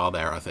ADR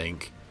there, I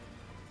think.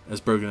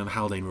 As Brogan and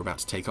Haldane were about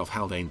to take off,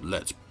 Haldane,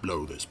 "Let's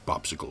blow this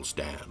popsicle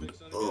stand."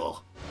 Ugh.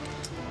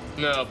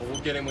 No, but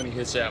we'll get him when he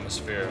hits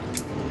atmosphere.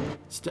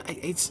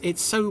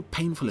 It's so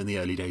painful in the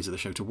early days of the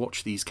show to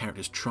watch these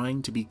characters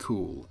trying to be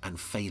cool and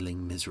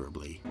failing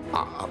miserably.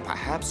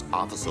 Perhaps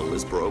Officer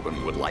Liz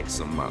Brogan would like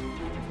some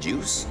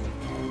juice?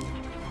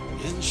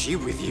 Isn't she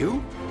with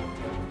you?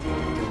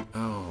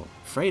 Oh,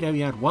 Fredo,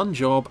 you had one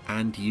job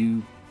and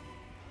you...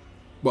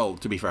 Well,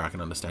 to be fair, I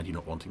can understand you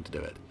not wanting to do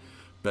it.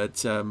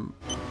 But,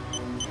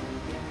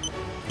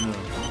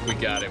 We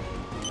got him.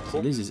 So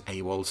Liz is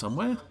AWOL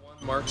somewhere.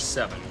 Mark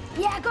 7.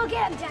 Yeah, go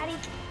get him, Daddy.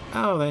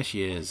 Oh, there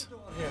she is.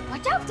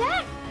 Watch out,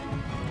 Dad!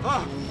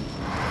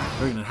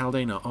 Brogan and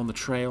Haldane are on the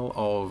trail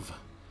of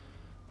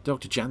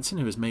Dr. Jansen,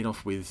 who has made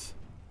off with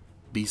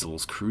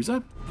Beazle's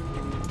cruiser.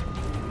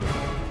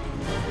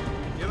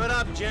 Give it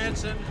up,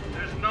 Jansen.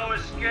 There's no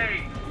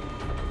escape.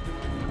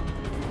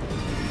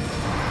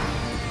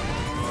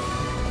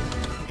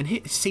 And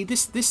here, see,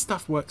 this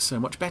stuff works so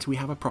much better. We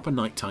have a proper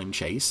nighttime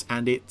chase,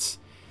 and it's,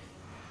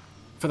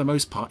 for the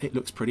most part, it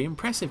looks pretty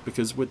impressive,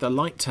 because with the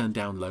light turned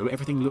down low,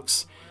 everything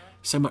looks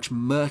so much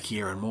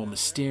murkier and more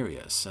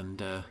mysterious,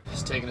 and...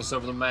 He's taking us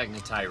over the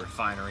magnetite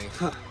refinery.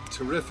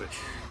 Terrific.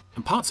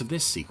 And parts of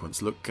this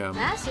sequence look...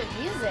 Massive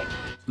music.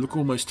 Look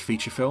almost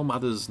feature film,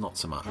 others not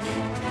so much.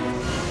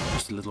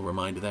 Just a little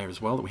reminder there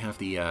as well that we have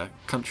the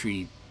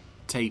country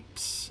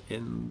tapes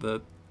in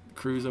the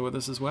cruiser with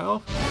us as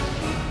well.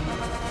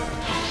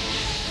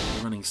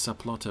 Running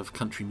subplot of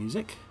country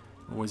music.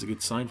 Always a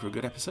good sign for a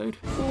good episode.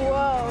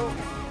 Whoa.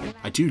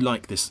 I do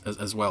like this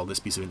as well, this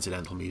piece of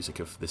incidental music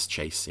of this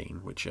chase scene,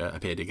 which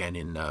appeared again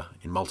in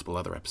multiple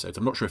other episodes.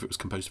 I'm not sure if it was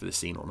composed for this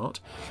scene or not.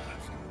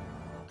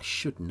 I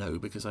should know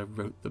because I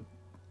wrote the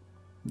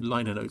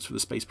liner notes for the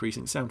Space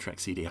Precinct soundtrack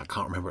CD. I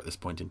can't remember at this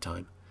point in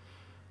time.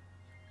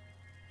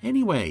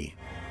 Anyway,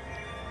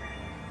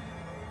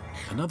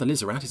 another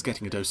Lizarat is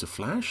getting a dose of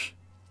flash.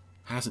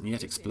 Hasn't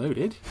yet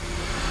exploded.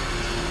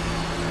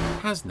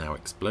 Has now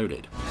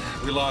exploded.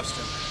 We lost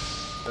him.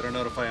 Better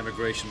notify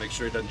immigration, make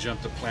sure he doesn't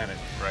jump the planet.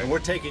 Right. And we're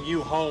taking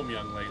you home,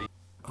 young lady.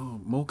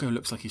 Oh, Morgo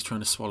looks like he's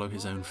trying to swallow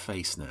his own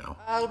face now.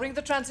 I'll bring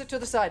the transit to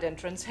the side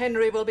entrance.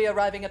 Henry will be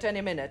arriving at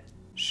any minute.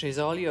 She's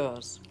all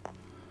yours.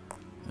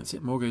 That's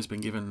it. Morgo's been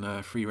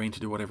given free rein to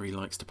do whatever he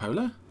likes to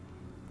Pola,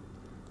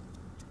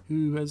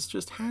 who has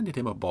just handed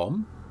him a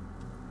bomb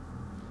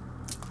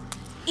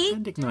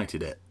and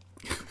ignited it.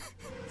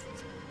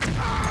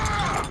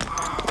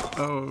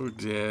 Oh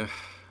dear.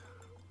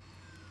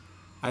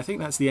 I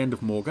think that's the end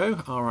of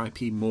Morgo.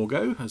 R.I.P.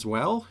 Morgo as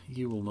well.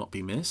 You will not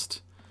be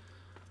missed.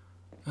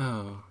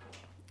 Oh.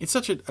 It's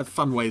such a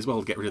fun way as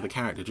well to get rid of the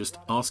character. Just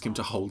ask him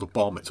to hold a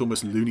bomb. It's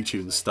almost Looney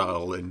Tunes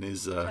style in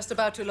his... Just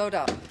about to load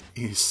up.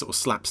 His sort of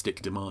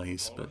slapstick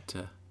demise. But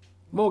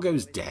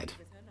Morgo's dead.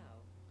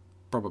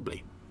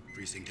 Probably.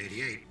 Precinct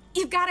 88.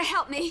 You've got to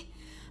help me.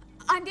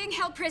 I'm being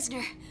held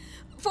prisoner.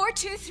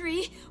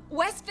 423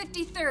 West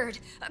 53rd.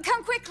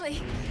 Come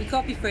quickly. We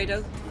copy,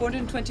 Fredo.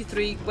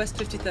 423 West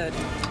 53rd.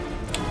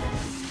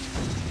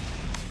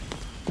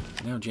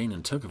 Now Jane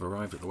and Tug have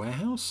arrived at the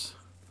warehouse.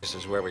 This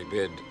is where we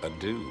bid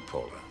adieu,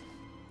 Pola.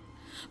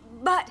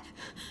 But...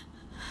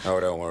 Oh,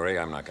 don't worry,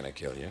 I'm not going to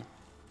kill you.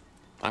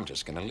 I'm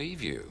just going to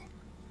leave you.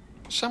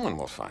 Someone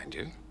will find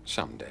you,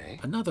 someday.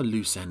 Another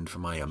loose end for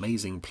my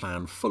amazing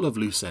plan, full of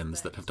loose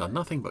ends that have done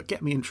nothing but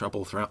get me in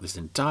trouble throughout this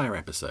entire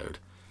episode.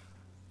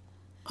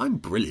 I'm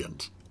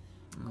brilliant.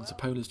 So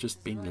Pola's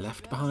just been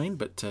left behind,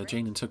 but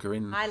Jane and Tug are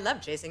in... I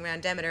love chasing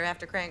around Demeter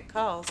after Crank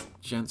calls.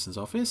 Jansen's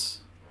office.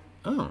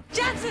 Oh.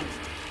 Jansen!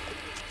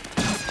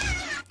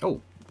 Oh,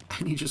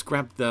 and he just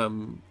grabbed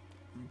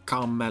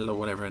Carmel or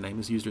whatever her name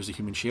is, used her as a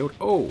human shield.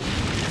 Oh!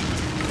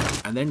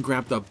 And then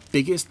grabbed the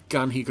biggest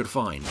gun he could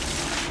find,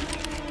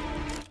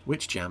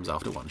 which jams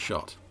after one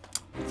shot.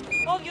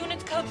 All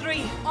units, code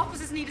 3.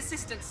 Officers need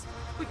assistance.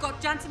 We've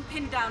got Jansen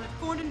pinned down at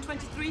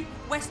 423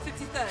 West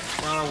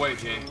 53rd. We're on our way,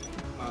 Jane.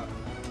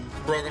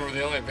 Brogan, we're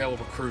the only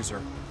available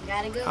cruiser.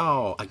 Gotta go.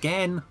 Oh,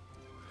 again?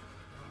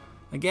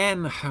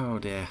 Again? Oh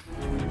dear.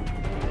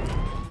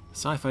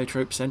 Sci-fi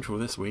trope central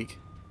this week.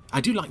 I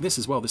do like this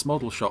as well, this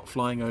model shot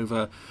flying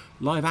over,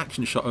 live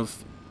action shot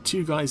of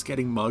two guys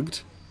getting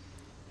mugged,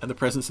 and the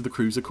presence of the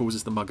cruiser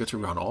causes the mugger to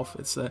run off.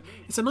 It's a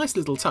nice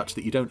little touch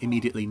that you don't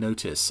immediately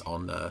notice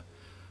on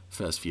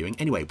first viewing.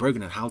 Anyway,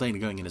 Brogan and Haldane are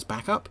going in as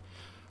backup,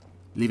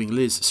 leaving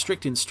Liz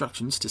strict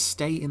instructions to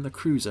stay in the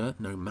cruiser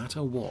no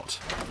matter what.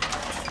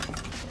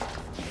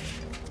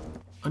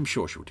 I'm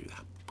sure she'll do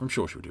that. I'm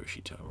sure she'll do as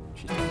she's told.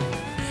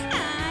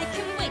 I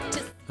can wait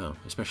to... Oh,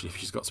 especially if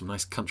she's got some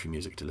nice country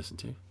music to listen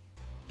to.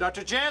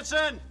 Dr.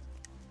 Jansen,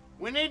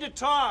 we need to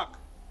talk.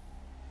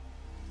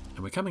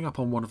 And we're coming up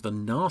on one of the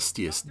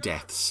nastiest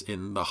deaths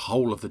in the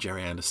whole of the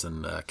Jerry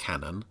Anderson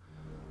canon.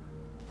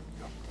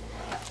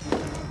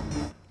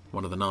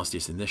 One of the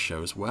nastiest in this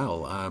show as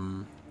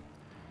well.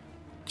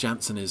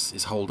 Jansen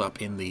is holed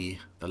up in the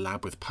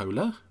lab with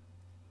Pola,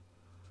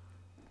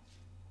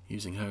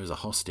 using her as a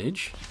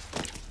hostage.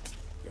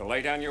 You'll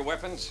lay down your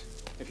weapons?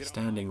 If you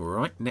standing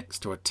right next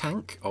to a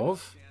tank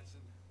of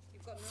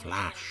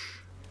Flash.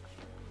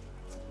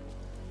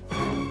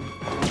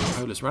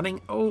 Pola's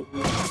running. Oh!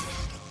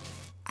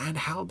 And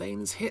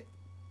Haldane's hit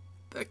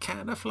the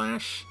can of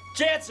Flash.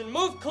 Jansen,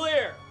 move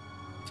clear!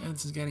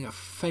 Jansen's getting a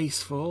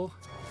face full.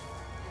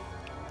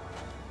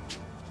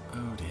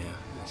 Oh dear.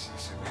 This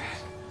is so bad.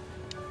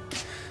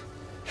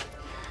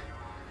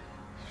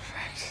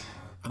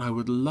 And I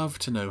would love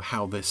to know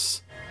how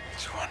this...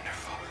 It's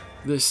wonderful.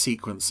 This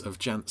sequence of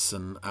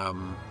Jansen,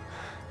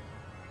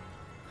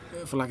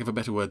 for lack of a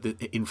better word,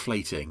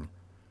 inflating,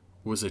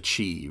 was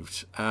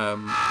achieved.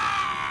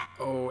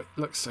 Oh, it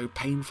looks so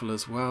painful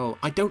as well.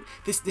 I don't...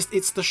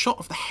 It's the shot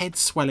of the head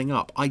swelling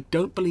up. I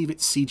don't believe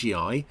it's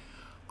CGI.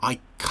 I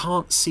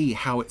can't see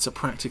how it's a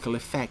practical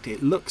effect.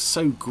 It looks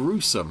so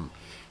gruesome.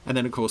 And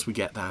then, of course, we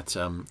get that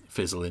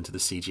fizzle into the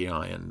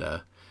CGI,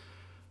 and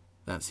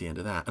that's the end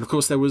of that. And, of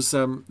course, there was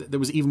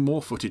even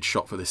more footage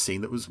shot for this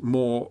scene that was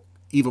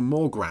even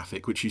more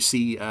graphic, which you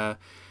see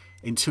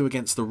in Two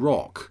Against the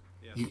Rock.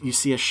 You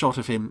see a shot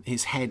of him.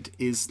 His head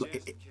is...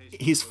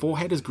 His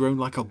forehead has grown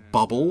like a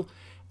bubble,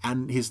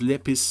 and his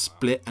lip is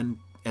split and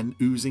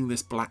oozing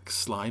this black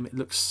slime. It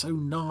looks so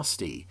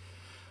nasty.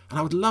 And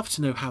I would love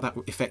to know how that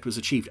effect was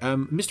achieved.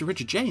 Mr.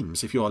 Richard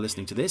James, if you are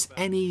listening to this,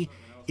 any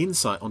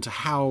insight onto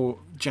how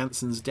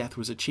Jansen's death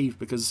was achieved?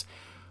 Because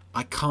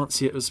I can't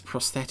see it as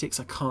prosthetics.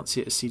 I can't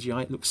see it as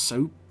CGI. It looks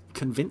so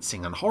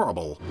convincing and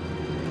horrible.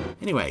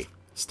 Anyway,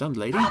 stunned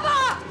lady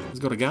has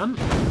got a gun.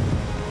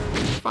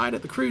 Fired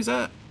at the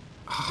cruiser.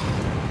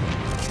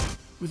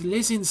 With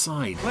Liz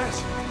inside.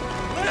 Liz!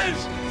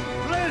 Liz!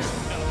 Liz!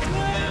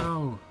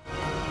 Oh.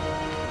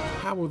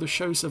 How will the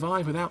show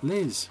survive without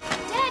Liz?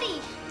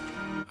 Daddy!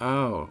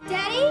 Oh.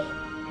 Daddy?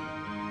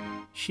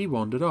 She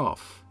wandered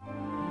off.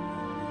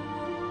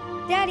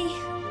 Daddy,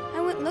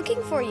 I went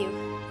looking for you.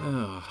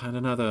 Oh, and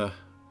another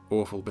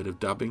awful bit of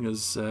dubbing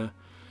as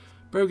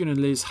Brogan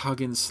and Liz hug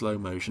in slow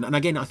motion. And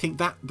again, I think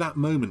that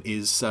moment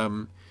is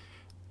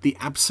the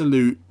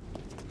absolute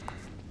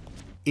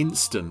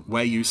instant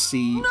where you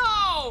see...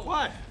 No!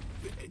 What?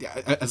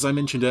 As I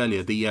mentioned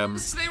earlier, the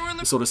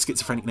sort of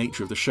schizophrenic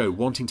nature of the show,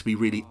 wanting to be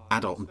really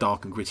adult and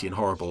dark and gritty and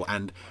horrible,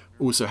 and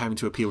also having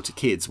to appeal to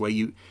kids, where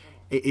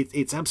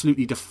it's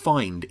absolutely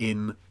defined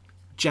in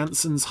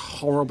Jansen's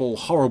horrible,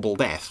 horrible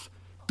death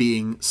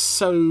being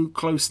so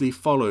closely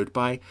followed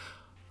by,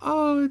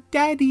 oh,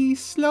 Daddy,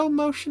 slow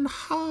motion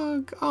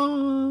hug,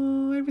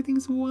 oh,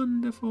 everything's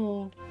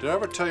wonderful. Did I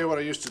ever tell you what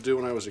I used to do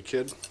when I was a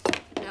kid?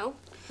 No?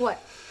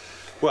 What?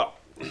 Well,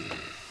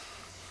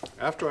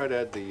 after I'd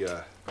add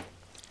the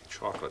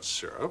chocolate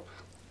syrup,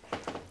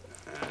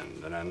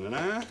 and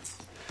I'd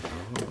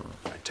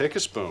take a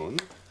spoon,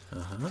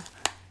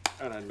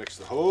 and I'd mix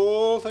the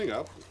whole thing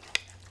up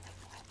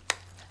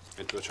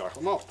into a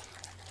chocolate malt.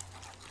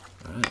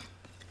 Right.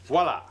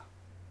 Voila!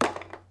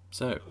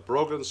 So,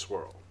 Brogan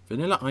swirl.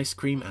 Vanilla ice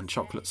cream and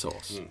chocolate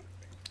sauce.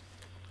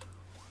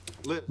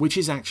 Which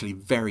is actually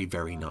very,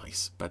 very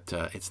nice, but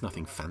it's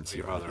nothing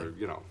fancy. Rather,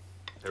 you know,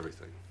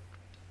 everything.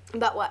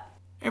 About what?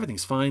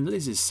 Everything's fine.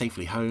 Liz is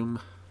safely home.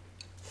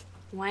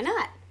 Why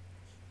not?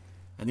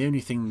 And the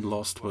only thing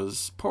lost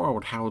was poor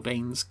old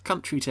Haldane's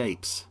country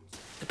tapes.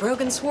 The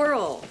Brogan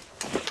swirl.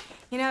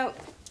 You know,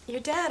 your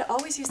dad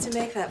always used to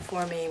make that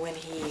for me when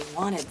he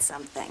wanted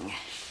something.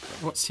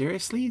 What,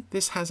 seriously?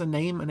 This has a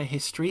name and a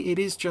history? It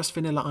is just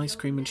vanilla ice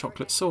cream and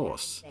chocolate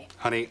sauce.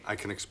 Honey, I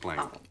can explain.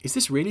 Is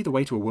this really the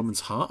way to a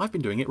woman's heart? I've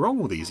been doing it wrong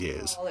all these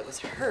years. Well, it was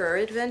her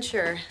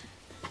adventure.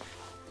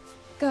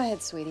 Go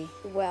ahead, sweetie.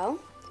 Well,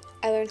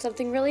 I learned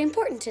something really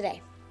important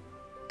today.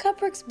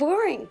 Cupwork's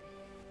boring.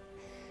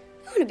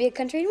 I want to be a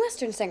country and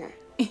western singer.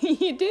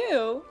 You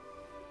do?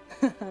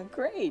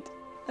 Great.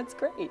 That's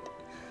great.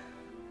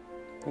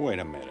 Wait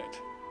a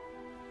minute.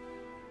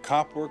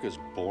 Cop work is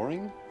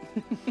boring?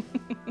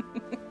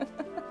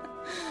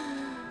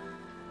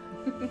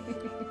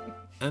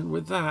 And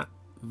with that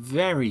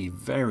very,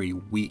 very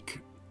weak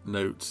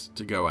note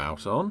to go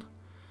out on,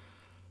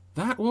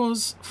 that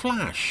was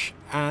Flash,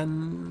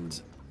 and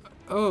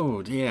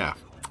oh dear.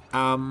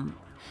 Well,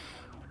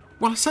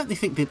 I certainly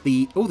think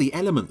that all the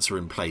elements are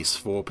in place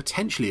for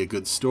potentially a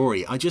good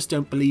story. I just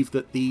don't believe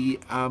that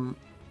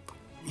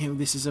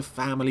this is a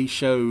family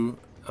show,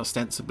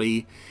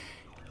 ostensibly.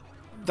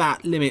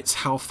 That limits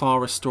how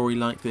far a story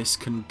like this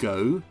can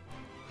go.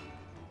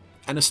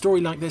 And a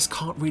story like this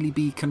can't really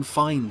be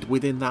confined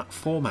within that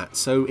format.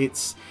 So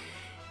it's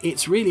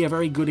really a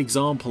very good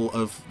example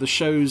of the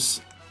show's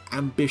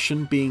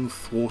ambition being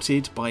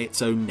thwarted by its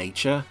own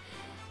nature.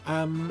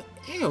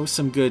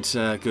 Some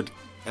good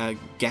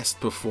guest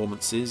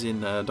performances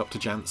in Dr.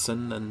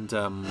 Jansen and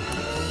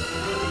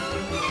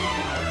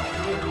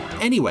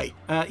anyway,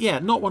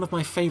 not one of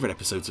my favourite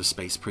episodes of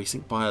Space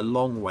Precinct by a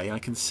long way. I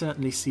can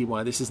certainly see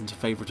why this isn't a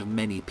favourite of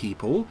many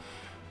people.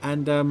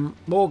 And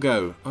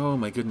Morgo, oh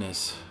my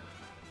goodness,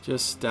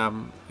 just a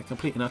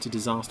complete and utter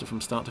disaster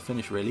from start to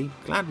finish, really.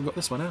 Glad we got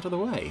this one out of the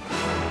way.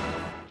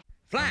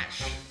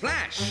 Flash!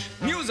 Flash!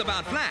 News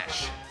about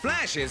Flash!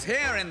 Flash is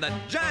here in the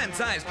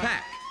giant-sized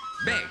pack.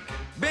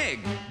 Big,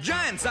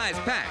 giant-sized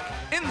pack.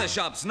 In the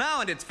shops now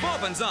and it's 4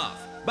 pence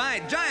off.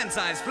 Buy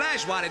giant-sized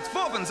Flash while it's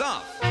 4 pence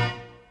off.